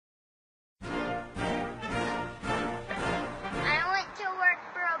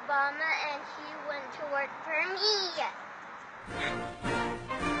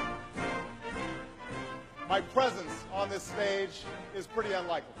age is pretty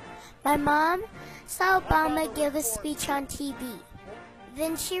unlikely. My mom saw Obama give a speech on TV.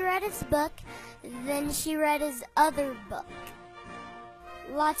 Then she read his book. Then she read his other book.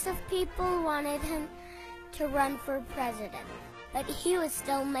 Lots of people wanted him to run for president, but he was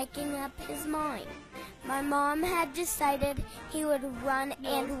still making up his mind. My mom had decided he would run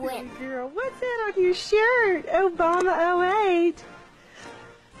and win. Girl, what's that on your shirt? Obama 08.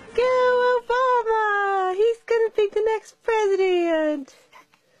 Go Obama! He's gonna be the next president.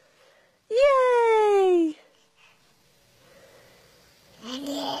 Yay!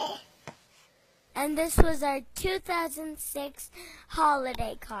 And this was our 2006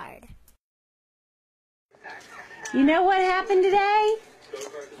 holiday card. You know what happened today?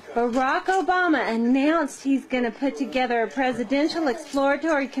 Barack Obama announced he's going to put together a presidential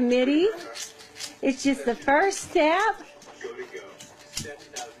exploratory committee. It's just the first step.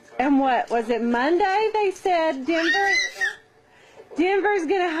 And what, was it Monday they said Denver's going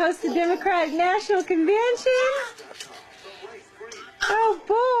to host the Democratic National Convention? Oh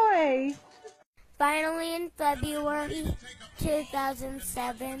boy! Finally, in February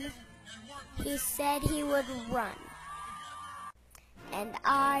 2007, he said he would run. And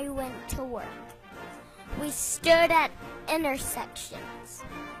I went to work. We stood at intersections.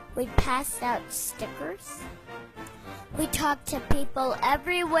 We passed out stickers. We talked to people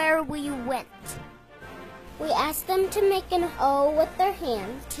everywhere we went. We asked them to make an O with their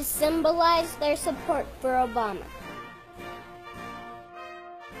hands to symbolize their support for Obama.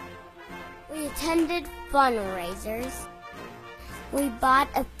 We attended fundraisers. We bought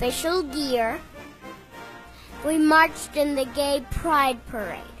official gear. We marched in the Gay Pride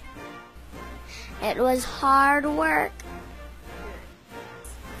Parade. It was hard work.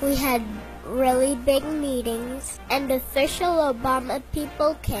 We had really big meetings, and official Obama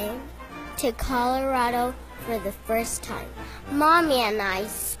people came to Colorado for the first time. Mommy and I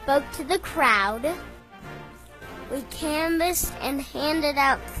spoke to the crowd. We canvassed and handed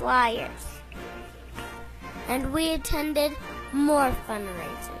out flyers. And we attended more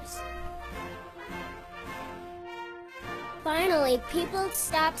fundraisers. Finally, people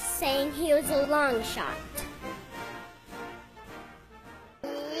stopped saying he was a long shot.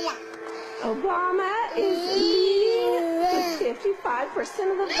 Obama is leading with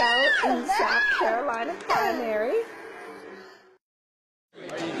 55% of the vote in the South Carolina primary.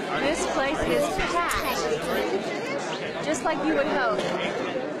 This place is packed, just like you would hope.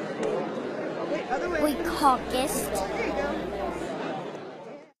 We caucused.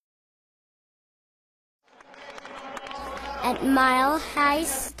 At Mile High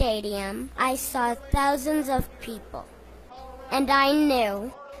Stadium, I saw thousands of people. And I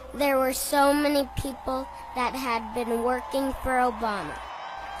knew there were so many people that had been working for Obama,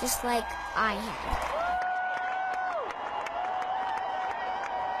 just like I had.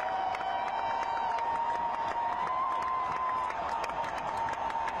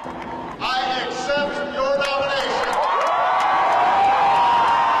 I accept your nomination.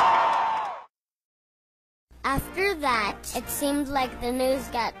 After that, it seemed like the news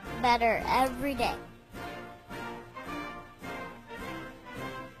got better every day.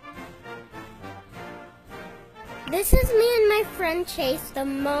 This is me and my friend Chase the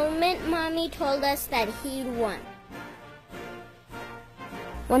moment Mommy told us that he'd won.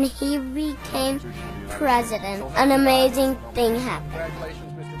 When he became president, an amazing thing happened.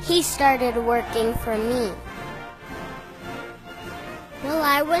 He started working for me. While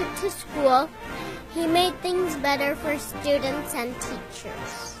I went to school, he made things better for students and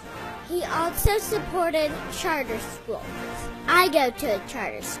teachers. He also supported charter schools. I go to a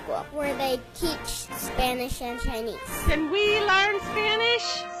charter school where they teach Spanish and Chinese. Can we learn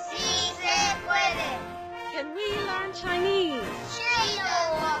Spanish? Sí se puede. Can we learn Chinese?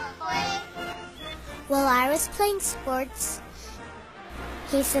 While I was playing sports,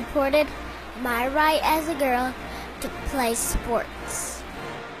 he supported my right as a girl to play sports.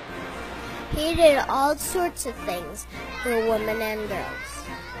 He did all sorts of things for women and girls.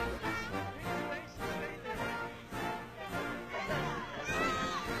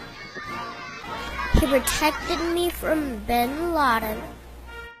 He protected me from Bin Laden.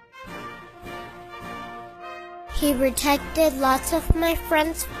 He protected lots of my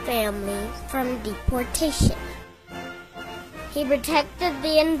friends' families from deportation. He protected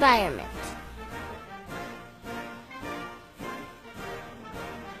the environment.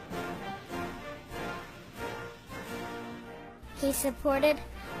 He supported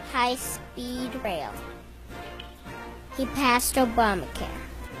high-speed rail. He passed Obamacare.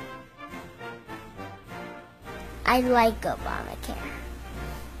 I like Obamacare.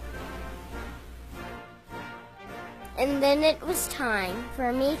 And then it was time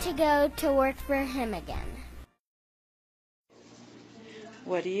for me to go to work for him again.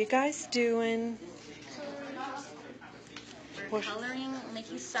 What are you guys doing? We're coloring,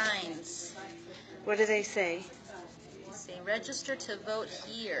 making signs. What do they say? They say register to vote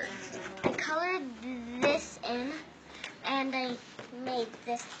here. I colored this in and I made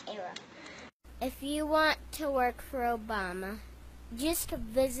this arrow. If you want to work for Obama, just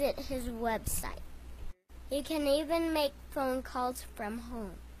visit his website. You can even make phone calls from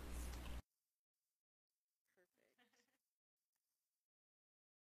home.